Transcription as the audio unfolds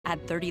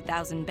Add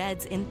 30,000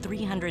 beds in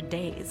 300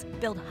 days,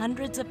 build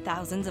hundreds of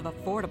thousands of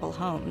affordable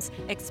homes,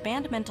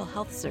 expand mental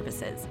health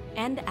services,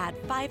 and add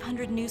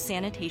 500 new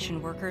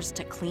sanitation workers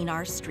to clean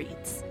our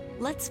streets.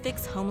 Let's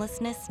fix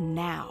homelessness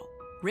now.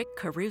 Rick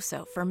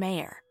Caruso for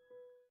mayor.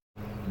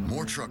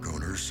 More truck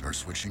owners are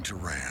switching to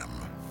Ram,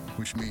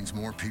 which means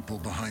more people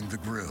behind the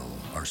grill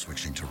are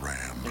switching to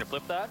Ram. Can you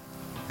flip that?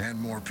 And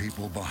more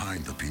people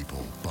behind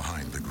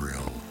the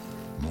grill.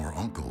 More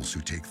uncles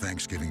who take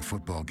Thanksgiving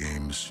football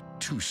games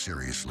too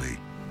seriously.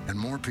 And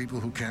more people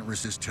who can't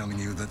resist telling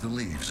you that the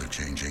leaves are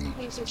changing.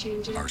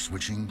 Are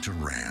switching to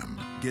Ram.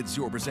 Get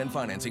 0%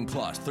 financing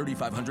plus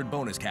 $3,500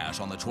 bonus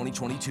cash on the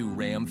 2022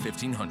 Ram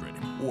 1500.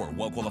 Or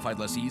well-qualified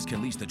lessees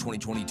can lease the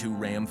 2022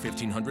 Ram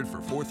 1500 for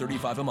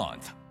 $435 a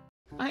month.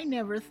 I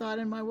never thought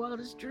in my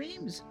wildest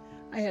dreams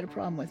I had a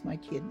problem with my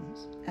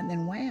kidneys. And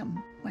then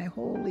wham, my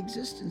whole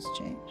existence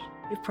changed.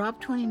 If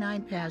Prop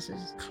 29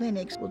 passes,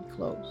 clinics will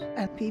close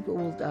and people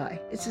will die.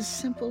 It's as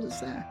simple as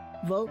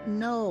that. Vote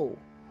no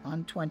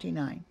on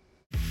 29.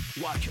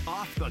 Watch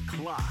Off the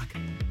Clock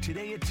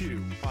today at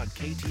 2 on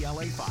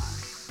KTLA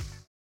 5.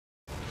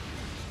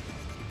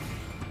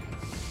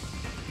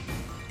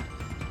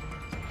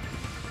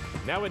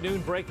 Now at noon,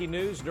 breaking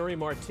news. Nury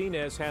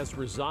Martinez has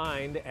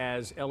resigned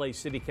as LA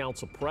City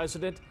Council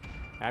president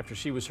after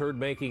she was heard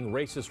making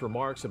racist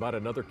remarks about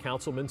another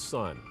councilman's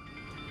son.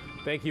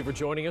 Thank you for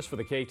joining us for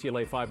the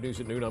KTLA 5 News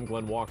at noon. I'm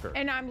Glenn Walker.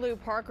 And I'm Lou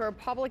Parker.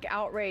 Public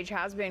outrage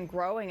has been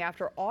growing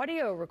after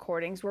audio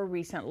recordings were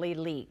recently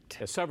leaked.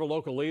 As several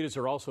local leaders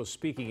are also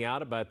speaking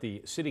out about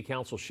the city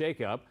council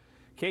shakeup.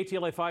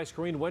 KTLA 5's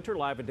Corrine Winter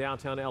live in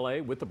downtown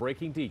LA with the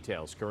breaking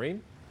details. Corrine?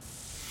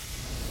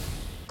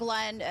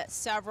 Glenn,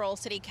 several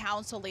city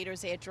council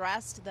leaders, they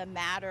addressed the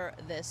matter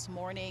this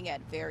morning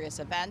at various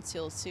events.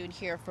 You'll soon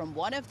hear from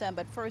one of them.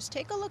 But first,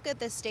 take a look at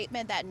this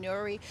statement that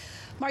Nury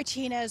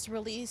Martinez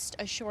released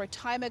a short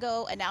time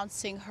ago,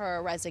 announcing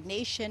her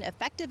resignation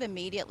effective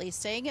immediately,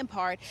 saying in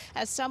part,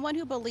 as someone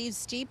who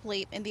believes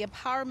deeply in the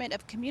empowerment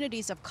of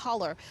communities of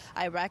color,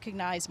 I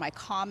recognize my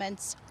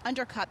comments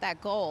undercut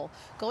that goal.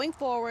 Going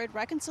forward,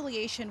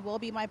 reconciliation will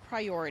be my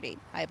priority.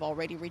 I've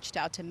already reached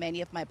out to many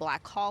of my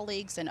Black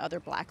colleagues and other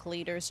Black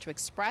leaders to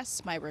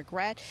express my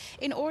regret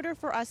in order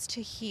for us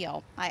to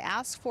heal. I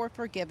ask for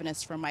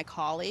forgiveness from my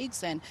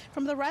colleagues and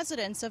from the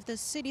residents of this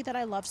city that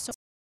I love so much.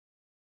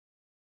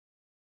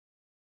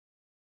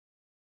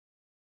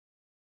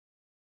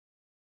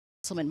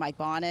 Councilman Mike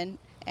Bonin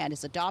and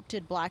his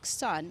adopted Black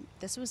son.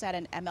 This was at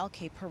an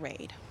MLK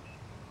parade.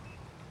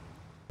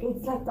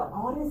 It's like the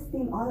oddest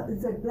thing.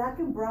 It's like black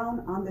and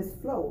brown on this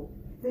float.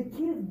 The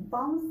kid is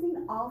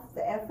bouncing off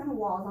the effing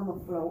walls on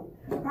the float,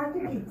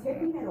 practically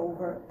tipping it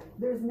over.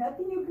 There's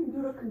nothing you can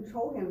do to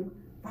control him.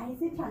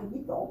 Parece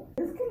changuito.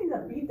 This kid needs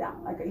a beat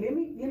down. Like, let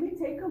me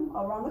take him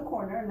around the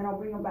corner and then I'll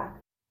bring him back.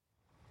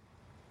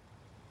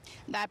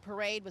 That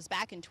parade was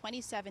back in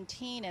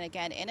 2017, and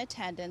again in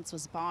attendance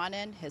was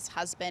Bonin, his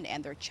husband,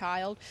 and their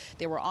child.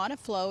 They were on a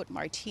float.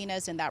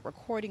 Martinez in that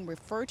recording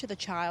referred to the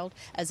child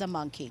as a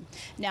monkey.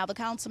 Now, the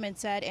councilman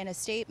said in a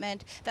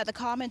statement that the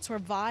comments were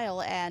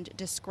vile and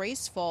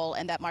disgraceful,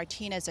 and that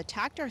Martinez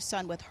attacked our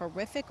son with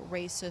horrific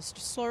racist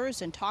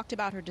slurs and talked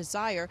about her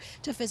desire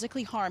to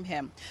physically harm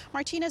him.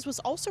 Martinez was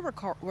also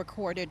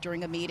recorded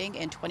during a meeting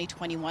in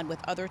 2021 with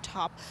other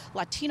top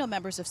Latino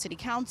members of City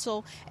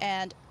Council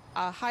and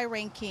a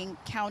high-ranking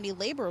county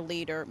labor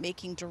leader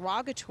making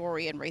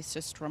derogatory and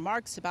racist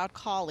remarks about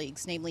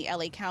colleagues, namely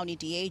LA County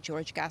DA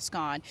George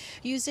Gascon,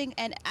 using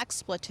an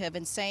expletive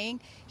and saying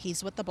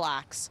he's with the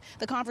Blacks.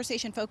 The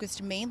conversation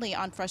focused mainly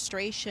on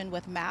frustration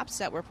with maps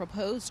that were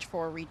proposed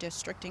for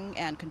redistricting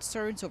and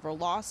concerns over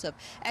loss of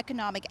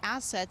economic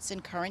assets in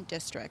current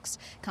districts.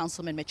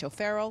 Councilman Mitch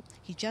O'Farrell,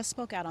 he just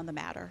spoke out on the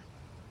matter.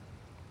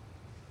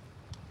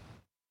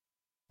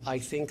 I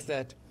think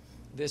that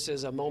this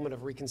is a moment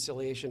of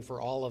reconciliation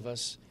for all of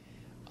us.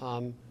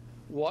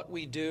 What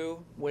we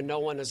do when no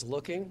one is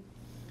looking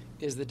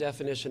is the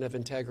definition of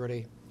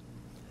integrity.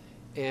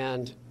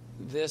 And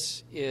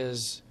this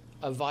is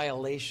a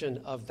violation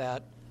of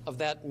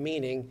that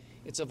meaning.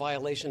 It's a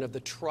violation of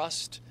the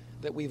trust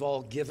that we've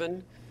all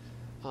given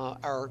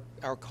our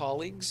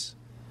colleagues.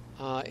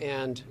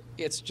 And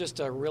it's just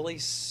a really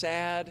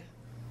sad,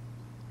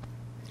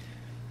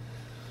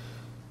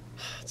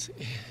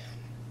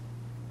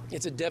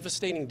 it's a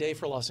devastating day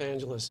for Los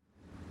Angeles.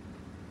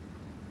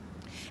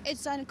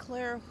 It's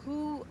unclear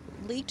who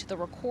leaked the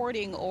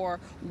recording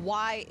or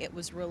why it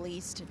was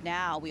released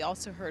now. We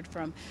also heard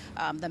from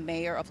the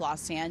mayor of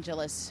Los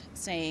Angeles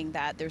saying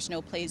that there's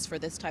no place for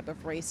this type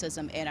of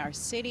racism in our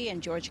city.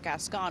 And George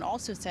Gascon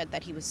also said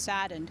that he was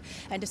saddened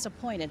and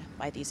disappointed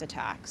by these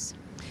attacks.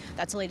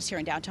 That's the latest here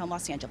in downtown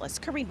Los Angeles.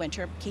 Corrine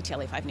Winter,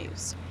 KTLA 5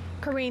 News.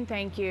 Corrine,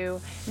 thank you.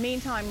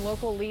 Meantime,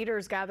 local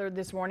leaders gathered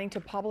this morning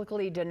to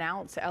publicly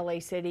denounce LA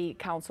City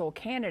Council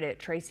candidate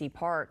Tracy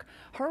Park.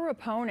 Her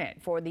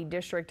opponent for the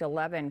District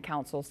 11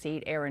 council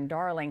seat, Aaron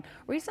Darling,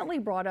 recently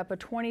brought up a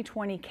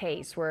 2020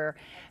 case where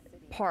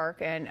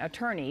Park, an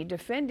attorney,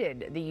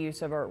 defended the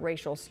use of a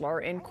racial slur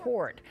in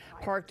court.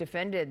 Park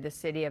defended the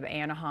city of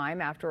Anaheim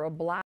after a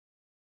Black